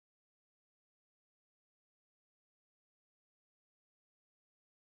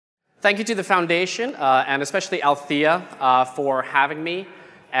Thank you to the foundation, and especially Althea, for having me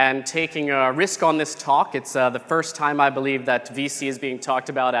and taking a risk on this talk. It's the first time, I believe, that VC is being talked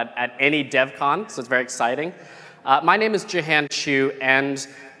about at any Devcon, so it's very exciting. My name is Jehan Chu, and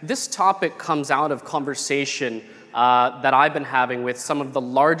this topic comes out of conversation that I've been having with some of the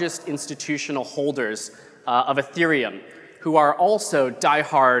largest institutional holders of Ethereum, who are also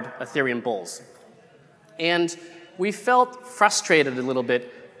diehard Ethereum bulls. And we felt frustrated a little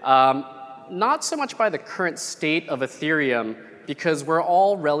bit, not so much by the current state of Ethereum, because we're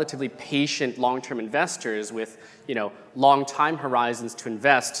all relatively patient long-term investors with long time horizons to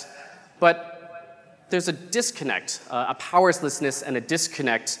invest, but there's a disconnect, a powerlessness and a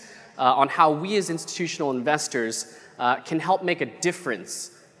disconnect on how we as institutional investors can help make a difference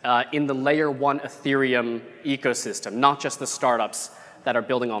in the layer 1 Ethereum ecosystem, not just the startups that are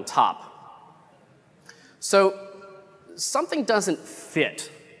building on top. So something doesn't fit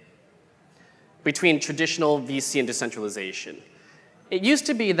between traditional VC and decentralization. It used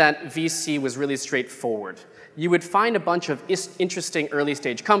to be that VC was really straightforward. You would find a bunch of interesting early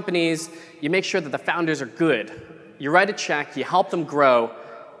stage companies, you make sure that the founders are good, you write a check, you help them grow,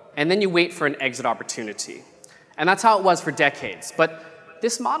 and then you wait for an exit opportunity. And that's how it was for decades. But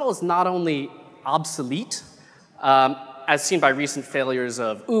this model is not only obsolete, as seen by recent failures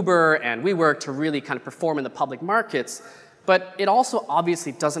of Uber and WeWork to really kind of perform in the public markets, but it also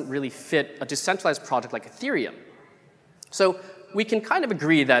obviously doesn't really fit a decentralized project like Ethereum. So we can kind of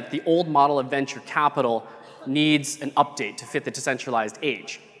agree that the old model of venture capital needs an update to fit the decentralized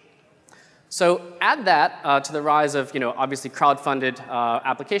age. So add that to the rise of obviously crowd-funded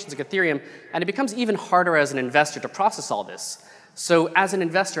applications like Ethereum, and it becomes even harder as an investor to process all this. So as an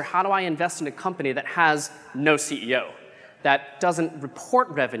investor, how do I invest in a company that has no CEO, that doesn't report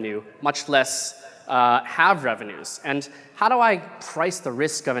revenue, much less have revenues? And how do I price the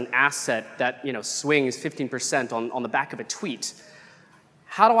risk of an asset that swings 15% on the back of a tweet?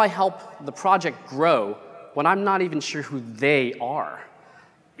 How do I help the project grow when I'm not even sure who they are?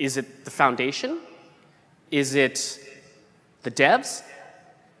 Is it the foundation? Is it the devs?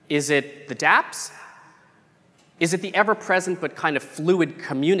 Is it the dApps? Is it the ever-present but kind of fluid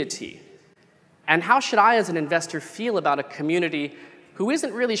community? And how should I as an investor feel about a community who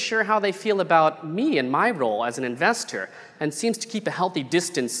isn't really sure how they feel about me and my role as an investor, and seems to keep a healthy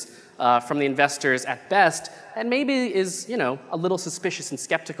distance from the investors at best, and maybe is a little suspicious and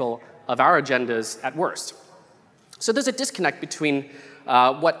skeptical of our agendas at worst? So there's a disconnect between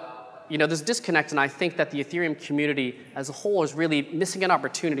there's a disconnect, and I think that the Ethereum community as a whole is really missing an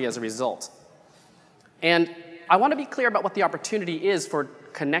opportunity as a result. And I want to be clear about what the opportunity is for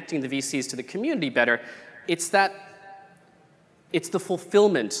connecting the VCs to the community better. It's the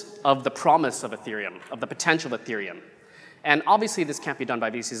fulfillment of the promise of Ethereum, of the potential of Ethereum. And obviously, this can't be done by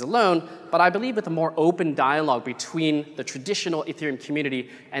VCs alone, but I believe with a more open dialogue between the traditional Ethereum community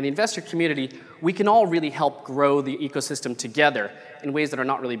and the investor community, we can all really help grow the ecosystem together in ways that are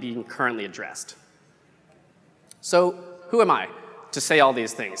not really being currently addressed. So who am I to say all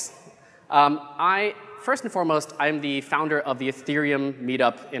these things? First and foremost, I'm the founder of the Ethereum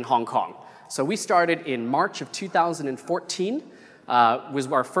meetup in Hong Kong. So we started in March of 2014. Was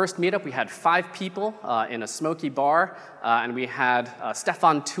our first meetup. We had 5 people in a smoky bar, and we had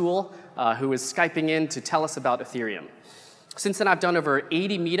Stefan Tool, who was Skyping in to tell us about Ethereum. Since then, I've done over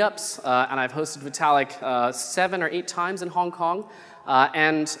 80 meetups, and I've hosted Vitalik 7 or 8 times in Hong Kong.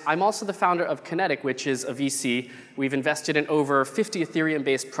 And I'm also the founder of Kinetic, which is a VC. We've invested in over 50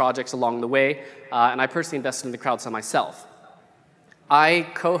 Ethereum-based projects along the way, and I personally invested in the crowd some myself. I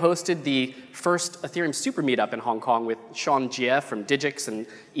co-hosted the first Ethereum Super Meetup in Hong Kong with Sean Jie from Digix and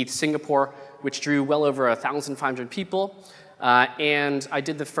ETH Singapore, which drew well over 1,500 people. And I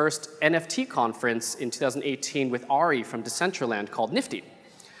did the first NFT conference in 2018 with Ari from Decentraland called Nifty.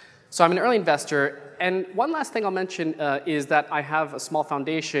 So I'm an early investor. And one last thing I'll mention is that I have a small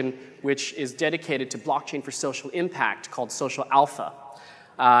foundation which is dedicated to blockchain for social impact called Social Alpha.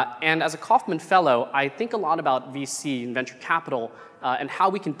 And as a Kauffman Fellow, I think a lot about VC and venture capital and how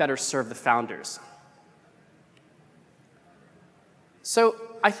we can better serve the founders. So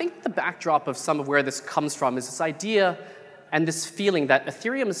I think the backdrop of some of where this comes from is this idea and this feeling that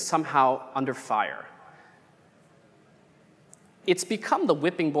Ethereum is somehow under fire. It's become the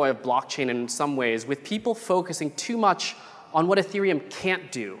whipping boy of blockchain in some ways, with people focusing too much on what Ethereum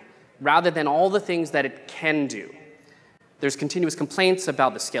can't do, rather than all the things that it can do. There's continuous complaints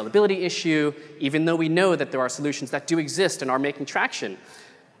about the scalability issue, even though we know that there are solutions that do exist and are making traction.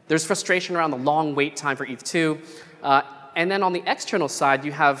 There's frustration around the long wait time for ETH2. And then on the external side,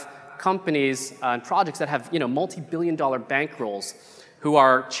 you have companies and projects that have multi-billion-dollar bankrolls who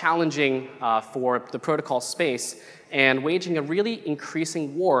are challenging for the protocol space and waging a really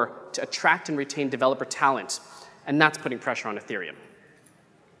increasing war to attract and retain developer talent. And that's putting pressure on Ethereum.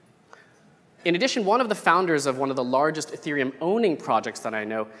 In addition, one of the founders of one of the largest Ethereum owning projects that I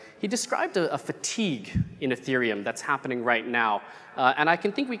know, he described a fatigue in Ethereum that's happening right now. And I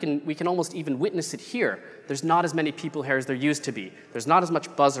think we can almost even witness it here. There's not as many people here as there used to be. There's not as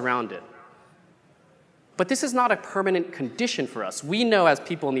much buzz around it. But this is not a permanent condition for us. We know as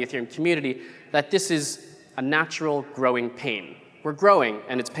people in the Ethereum community that this is a natural growing pain. We're growing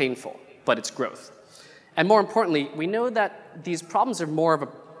and it's painful, but it's growth. And more importantly, we know that these problems are more of an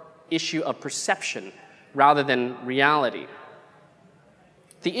issue of perception rather than reality.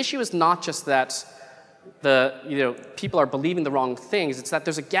 The issue is not just that people are believing the wrong things, it's that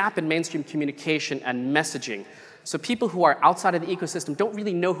there's a gap in mainstream communication and messaging. So people who are outside of the ecosystem don't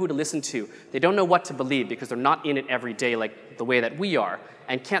really know who to listen to. They don't know what to believe because they're not in it every day like the way that we are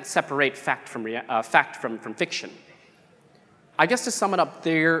and can't separate fact from fiction. I guess to sum it up,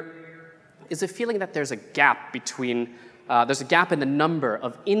 there is a feeling that there's a gap between there's a gap in the number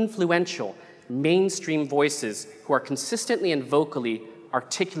of influential mainstream voices who are consistently and vocally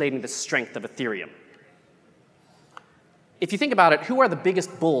articulating the strength of Ethereum. If you think about it, who are the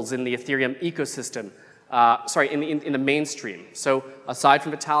biggest bulls in the Ethereum ecosystem? In the mainstream. So aside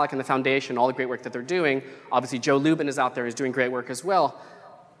from Vitalik and the foundation, all the great work that they're doing, obviously Joe Lubin is out there, is doing great work as well.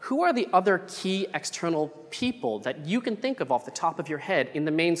 Who are the other key external people that you can think of off the top of your head in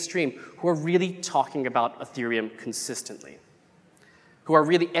the mainstream who are really talking about Ethereum consistently? Who are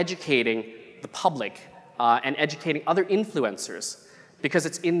really educating the public and educating other influencers because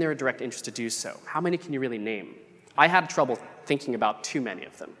it's in their direct interest to do so? How many can you really name? I had trouble thinking about too many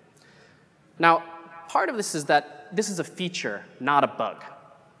of them. Now, part of this is that this is a feature, not a bug.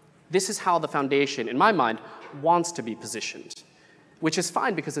 This is how the foundation, in my mind, wants to be positioned, which is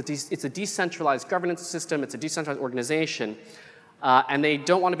fine because it's a decentralized governance system, it's a decentralized organization, and they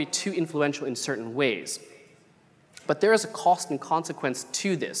don't want to be too influential in certain ways. But there is a cost and consequence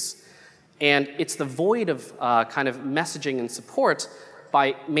to this, and it's the void of kind of messaging and support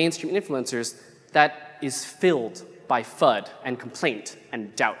by mainstream influencers that is filled by FUD and complaint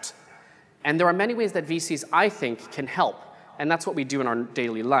and doubt. And there are many ways that VCs, I think, can help, and that's what we do in our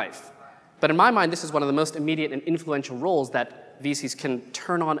daily life. But in my mind, this is one of the most immediate and influential roles that VCs can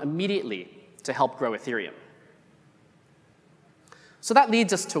turn on immediately to help grow Ethereum. So that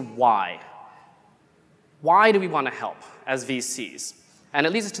leads us to why. Why do we want to help as VCs? And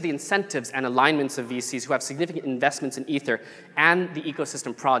it leads us to the incentives and alignments of VCs who have significant investments in Ether and the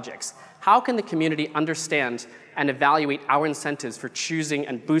ecosystem projects. How can the community understand and evaluate our incentives for choosing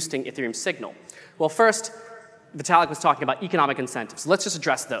and boosting Ethereum signal? Well, first, Vitalik was talking about economic incentives. Let's just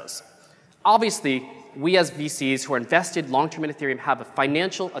address those. Obviously, we as VCs who are invested long-term in Ethereum have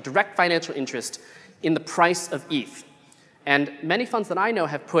a direct financial interest in the price of ETH. And many funds that I know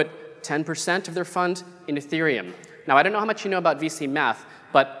have put 10% of their fund in Ethereum. Now, I don't know how much you know about VC math,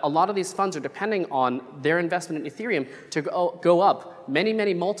 but a lot of these funds are depending on their investment in Ethereum to go up many,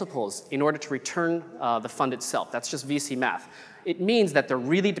 many multiples in order to return the fund itself. That's just VC math. It means that they're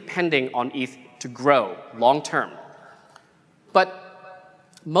really depending on ETH to grow long term. But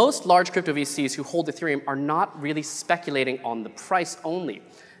most large crypto VCs who hold Ethereum are not really speculating on the price only.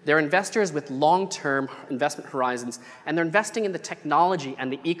 They're investors with long-term investment horizons, and they're investing in the technology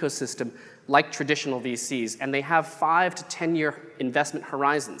and the ecosystem like traditional VCs, and they have 5 to 10-year investment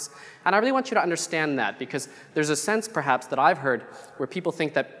horizons. And I really want you to understand that because there's a sense, perhaps, that I've heard where people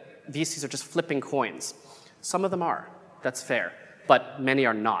think that VCs are just flipping coins. Some of them are. That's fair. But many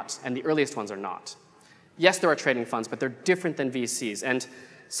are not, and the earliest ones are not. Yes, there are trading funds, but they're different than VCs. And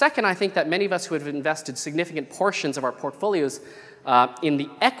second, I think that many of us who have invested significant portions of our portfolios in the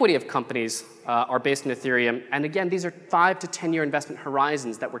equity of companies are based in Ethereum. And again, these are 5 to 10-year investment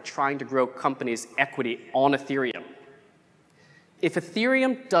horizons that we're trying to grow companies' equity on Ethereum. If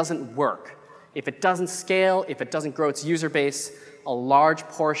Ethereum doesn't work, if it doesn't scale, if it doesn't grow its user base, a large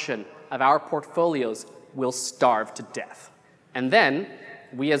portion of our portfolios will starve to death. And then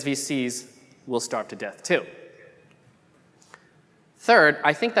we as VCs will starve to death too. Third,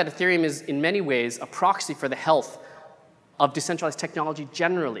 I think that Ethereum is in many ways a proxy for the health of decentralized technology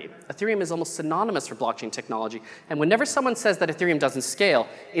generally. Ethereum is almost synonymous for blockchain technology. And whenever someone says that Ethereum doesn't scale,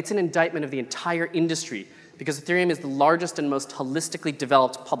 it's an indictment of the entire industry because Ethereum is the largest and most holistically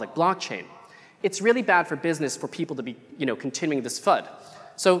developed public blockchain. It's really bad for business for people to be continuing this FUD.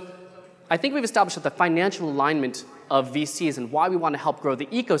 So I think we've established that the financial alignment of VCs and why we want to help grow the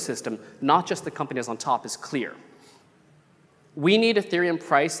ecosystem, not just the companies on top, is clear. We need Ethereum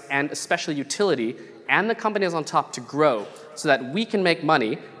price and especially utility and the companies on top to grow so that we can make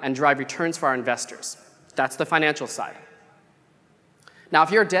money and drive returns for our investors. That's the financial side. Now,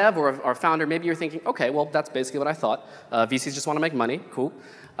 if you're a dev or a founder, maybe you're thinking, OK, well, that's basically what I thought. VCs just want to make money. Cool.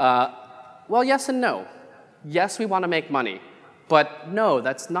 Well, yes and no. Yes, we want to make money. But no,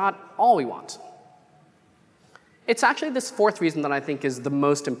 that's not all we want. It's actually this fourth reason that I think is the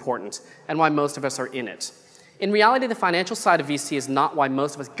most important and why most of us are in it. In reality, the financial side of VC is not why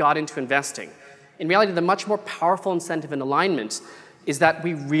most of us got into investing. In reality, the much more powerful incentive and alignment is that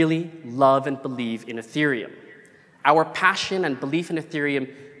we really love and believe in Ethereum. Our passion and belief in Ethereum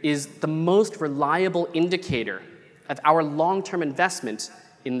is the most reliable indicator of our long-term investment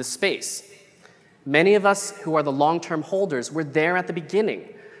in the space. Many of us who are the long-term holders were there at the beginning.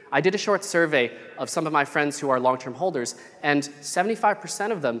 I did a short survey of some of my friends who are long-term holders, and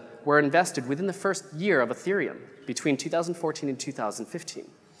 75% of them were invested within the first year of Ethereum, between 2014 and 2015.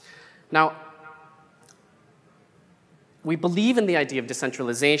 Now, we believe in the idea of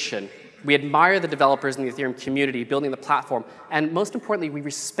decentralization. We admire the developers in the Ethereum community building the platform, and most importantly, we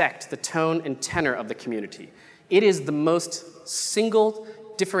respect the tone and tenor of the community. It is the most single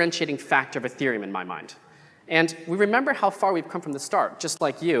differentiating factor of Ethereum in my mind. And we remember how far we've come from the start, just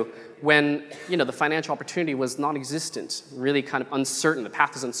like you, when the financial opportunity was non-existent, really kind of uncertain, the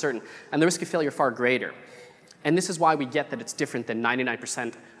path was uncertain, and the risk of failure far greater. And this is why we get that it's different than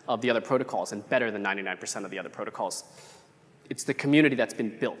 99% of the other protocols and better than 99% of the other protocols. It's the community that's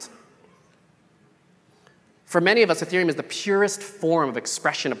been built. For many of us, Ethereum is the purest form of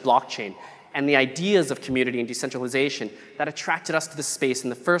expression of blockchain and the ideas of community and decentralization that attracted us to this space in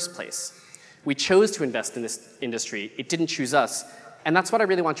the first place. We chose to invest in this industry. It didn't choose us. And that's what I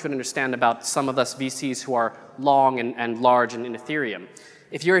really want you to understand about some of us VCs who are long and large in Ethereum.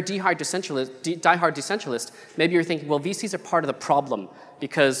 If you're a diehard decentralist, maybe you're thinking, well, VCs are part of the problem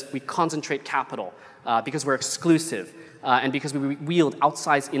because we concentrate capital, because we're exclusive, and because we wield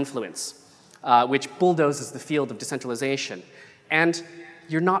outsized influence, which bulldozes the field of decentralization. And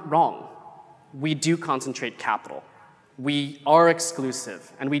you're not wrong. We do concentrate capital. We are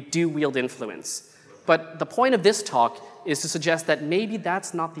exclusive, and we do wield influence. But the point of this talk is to suggest that maybe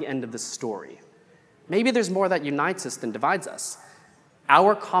that's not the end of the story. Maybe there's more that unites us than divides us.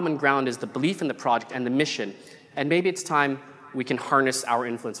 Our common ground is the belief in the project and the mission, and maybe it's time we can harness our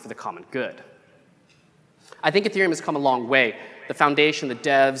influence for the common good. I think Ethereum has come a long way. The foundation, the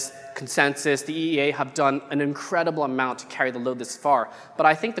devs, consensus, the EEA have done an incredible amount to carry the load this far. But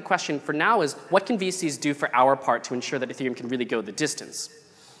I think the question for now is, what can VCs do for our part to ensure that Ethereum can really go the distance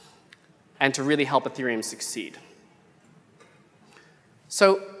and to really help Ethereum succeed?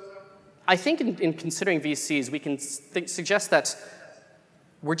 So I think in considering VCs, we can suggest that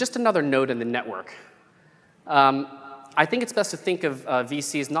we're just another node in the network. I think it's best to think of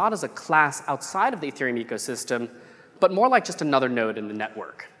VCs not as a class outside of the Ethereum ecosystem, but more like just another node in the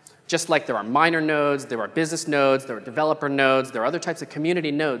network. Just like there are miner nodes, there are business nodes, there are developer nodes, there are other types of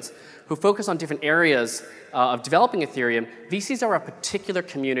community nodes who focus on different areas of developing Ethereum, VCs are a particular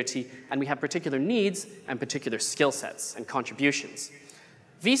community, and we have particular needs and particular skill sets and contributions.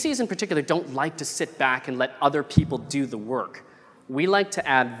 VCs in particular don't like to sit back and let other people do the work. We like to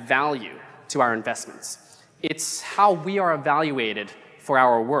add value to our investments. It's how we are evaluated for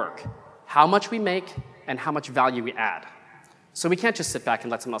our work, how much we make and how much value we add. So we can't just sit back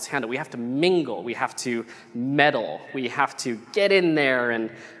and let someone else handle it. We have to mingle, we have to meddle, we have to get in there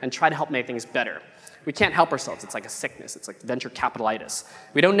and try to help make things better. We can't help ourselves. It's like a sickness. It's like venture capitalitis.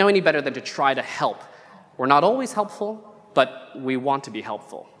 We don't know any better than to try to help. We're not always helpful, but we want to be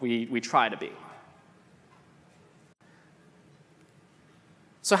helpful. We try to be.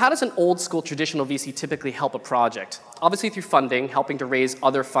 So how does an old school traditional VC typically help a project? Obviously through funding, helping to raise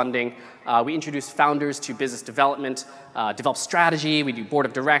other funding. We introduce founders to business development, develop strategy. We do board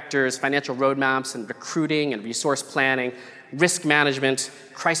of directors, financial roadmaps, and recruiting and resource planning, risk management,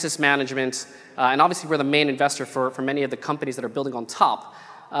 crisis management. And obviously we're the main investor for many of the companies that are building on top.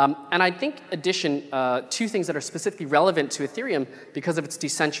 And I think two things that are specifically relevant to Ethereum because of its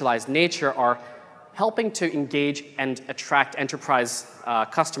decentralized nature are helping to engage and attract enterprise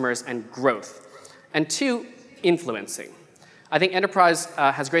customers and growth. And two, influencing. I think enterprise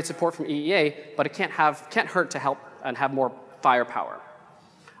has great support from EEA, but it can't hurt to help and have more firepower.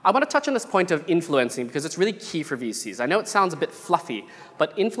 I want to touch on this point of influencing because it's really key for VCs. I know it sounds a bit fluffy,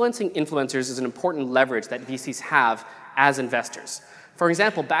 but influencing influencers is an important leverage that VCs have as investors. For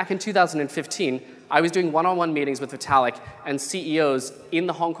example, back in 2015, I was doing one-on-one meetings with Vitalik and CEOs in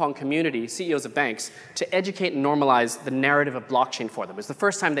the Hong Kong community, CEOs of banks, to educate and normalize the narrative of blockchain for them. It was the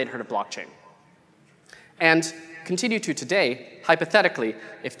first time they'd heard of blockchain. And continue to today, hypothetically,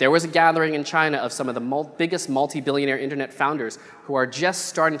 if there was a gathering in China of some of the biggest multi-billionaire internet founders who are just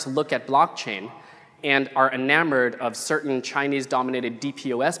starting to look at blockchain and are enamored of certain Chinese-dominated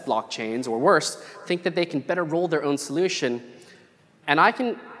DPoS blockchains, or worse, think that they can better roll their own solution, and I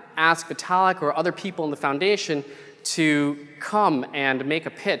can ask Vitalik or other people in the foundation to come and make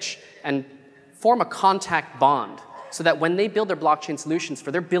a pitch and form a contact bond so that when they build their blockchain solutions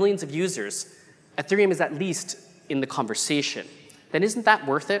for their billions of users, Ethereum is at least in the conversation. Then isn't that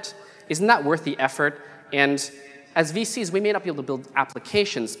worth it? Isn't that worth the effort? And as VCs, we may not be able to build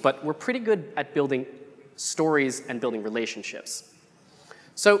applications, but we're pretty good at building stories and building relationships.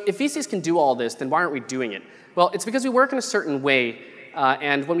 So if VCs can do all this, then why aren't we doing it? Well, it's because we work in a certain way,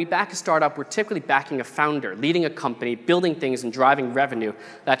 and when we back a startup, we're typically backing a founder, leading a company, building things, and driving revenue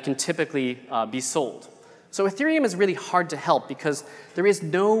that can typically be sold. So Ethereum is really hard to help because there is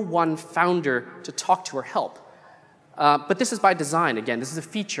no one founder to talk to or help. But this is by design. Again, this is a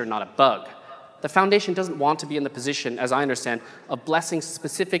feature, not a bug. The foundation doesn't want to be in the position, as I understand, of blessing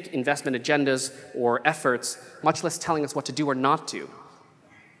specific investment agendas or efforts, much less telling us what to do or not do.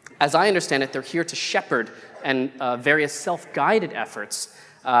 As I understand it, they're here to shepherd and various self-guided efforts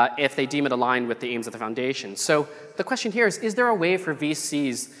if they deem it aligned with the aims of the foundation. So the question here is there a way for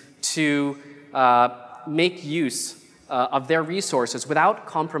VCs to make use of their resources without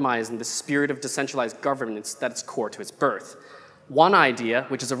compromising the spirit of decentralized governance that is core to its birth? One idea,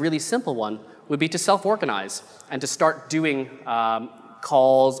 which is a really simple one, would be to self-organize and to start doing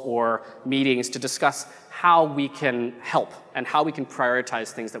calls or meetings to discuss how we can help and how we can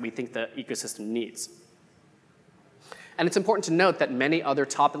prioritize things that we think the ecosystem needs. And it's important to note that many other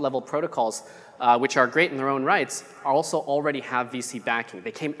top-level protocols, which are great in their own rights, also already have VC backing.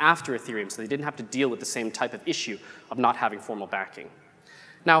 They came after Ethereum, so they didn't have to deal with the same type of issue of not having formal backing.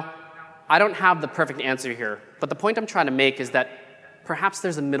 Now, I don't have the perfect answer here, but the point I'm trying to make is that perhaps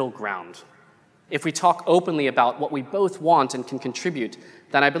there's a middle ground. If we talk openly about what we both want and can contribute,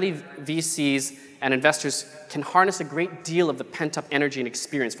 then I believe VCs and investors can harness a great deal of the pent-up energy and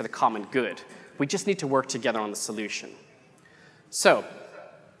experience for the common good. We just need to work together on the solution. So,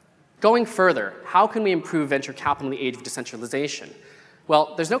 going further, how can we improve venture capital in the age of decentralization?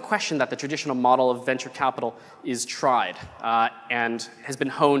 Well, there's no question that the traditional model of venture capital is tried and has been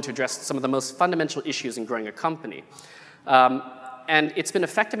honed to address some of the most fundamental issues in growing a company. And it's been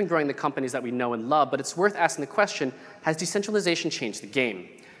effective in growing the companies that we know and love, but it's worth asking the question, has decentralization changed the game?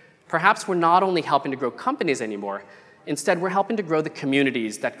 Perhaps we're not only helping to grow companies anymore, instead we're helping to grow the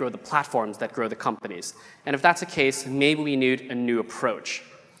communities that grow the platforms that grow the companies. And if that's the case, maybe we need a new approach.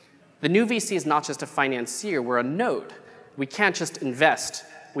 The new VC is not just a financier, we're a node. We can't just invest,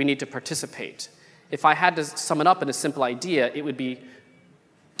 we need to participate. If I had to sum it up in a simple idea, it would be,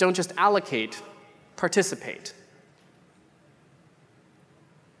 don't just allocate, participate.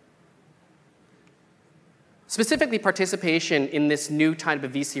 Specifically, participation in this new type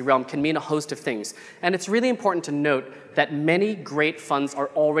of VC realm can mean a host of things. And it's really important to note that many great funds are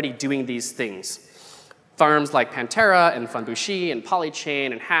already doing these things. Firms like Pantera and Funbushi and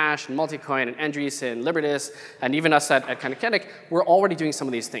Polychain and Hash and Multicoin and Andreessen and Libertas and even us at Kinetic, we're already doing some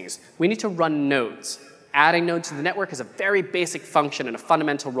of these things. We need to run nodes. Adding nodes to the network is a very basic function and a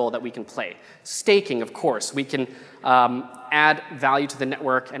fundamental role that we can play. Staking, of course. We can add value to the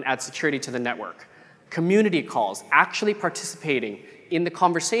network and add security to the network. Community calls, actually participating in the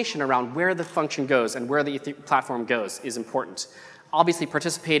conversation around where the function goes and where the platform goes is important. Obviously,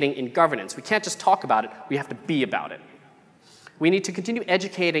 participating in governance. We can't just talk about it, we have to be about it. We need to continue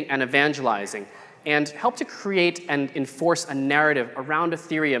educating and evangelizing and help to create and enforce a narrative around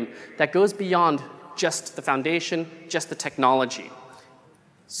Ethereum that goes beyond just the foundation, just the technology.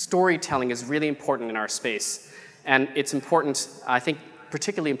 Storytelling is really important in our space, and it's important, I think,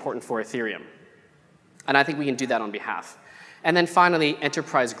 particularly important for Ethereum. And I think we can do that on behalf. And then finally,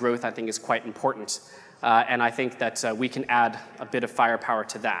 enterprise growth, I think, is quite important. And I think that we can add a bit of firepower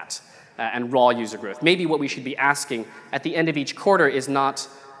to that and raw user growth. Maybe what we should be asking at the end of each quarter is not,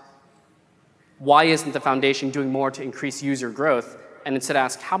 why isn't the foundation doing more to increase user growth? And instead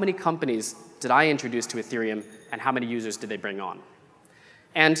ask, how many companies did I introduce to Ethereum and how many users did they bring on?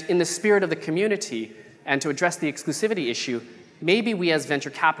 And in the spirit of the community and to address the exclusivity issue, maybe we as venture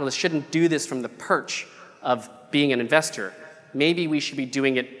capitalists shouldn't do this from the perch of being an investor. Maybe we should be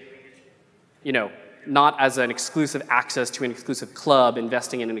doing it, not as an exclusive access to an exclusive club,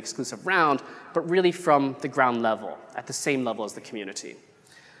 investing in an exclusive round, but really from the ground level, at the same level as the community.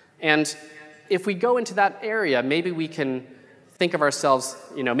 And if we go into that area, maybe we can think of ourselves,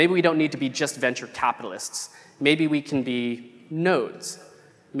 maybe we don't need to be just venture capitalists. Maybe we can be nodes.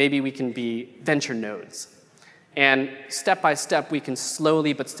 Maybe we can be venture nodes. And step by step, we can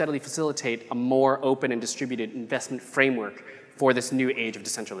slowly but steadily facilitate a more open and distributed investment framework for this new age of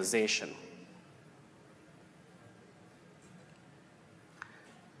decentralization.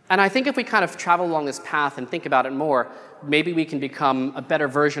 And I think if we kind of travel along this path and think about it more, maybe we can become a better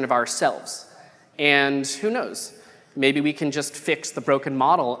version of ourselves. And who knows, maybe we can just fix the broken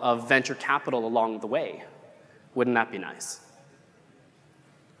model of venture capital along the way. Wouldn't that be nice?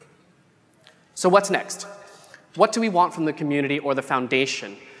 So what's next? What do we want from the community or the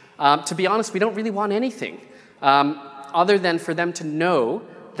foundation? To be honest, we don't really want anything other than for them to know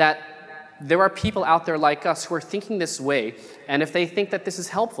that there are people out there like us who are thinking this way, and if they think that this is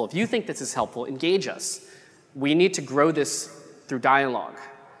helpful, if you think this is helpful, engage us. We need to grow this through dialogue.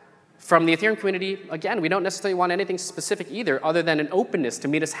 From the Ethereum community, again, we don't necessarily want anything specific either, other than an openness to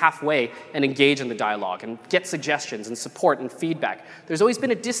meet us halfway and engage in the dialogue and get suggestions and support and feedback. There's always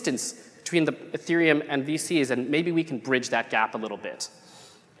been a distance between the Ethereum and VCs, and maybe we can bridge that gap a little bit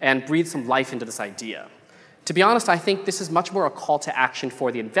and breathe some life into this idea. To be honest, I think this is much more a call to action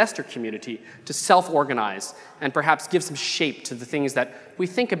for the investor community to self-organize and perhaps give some shape to the things that we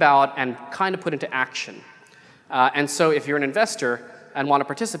think about and kind of put into action. And so if you're an investor and want to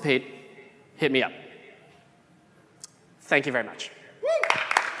participate, hit me up. Thank you very much.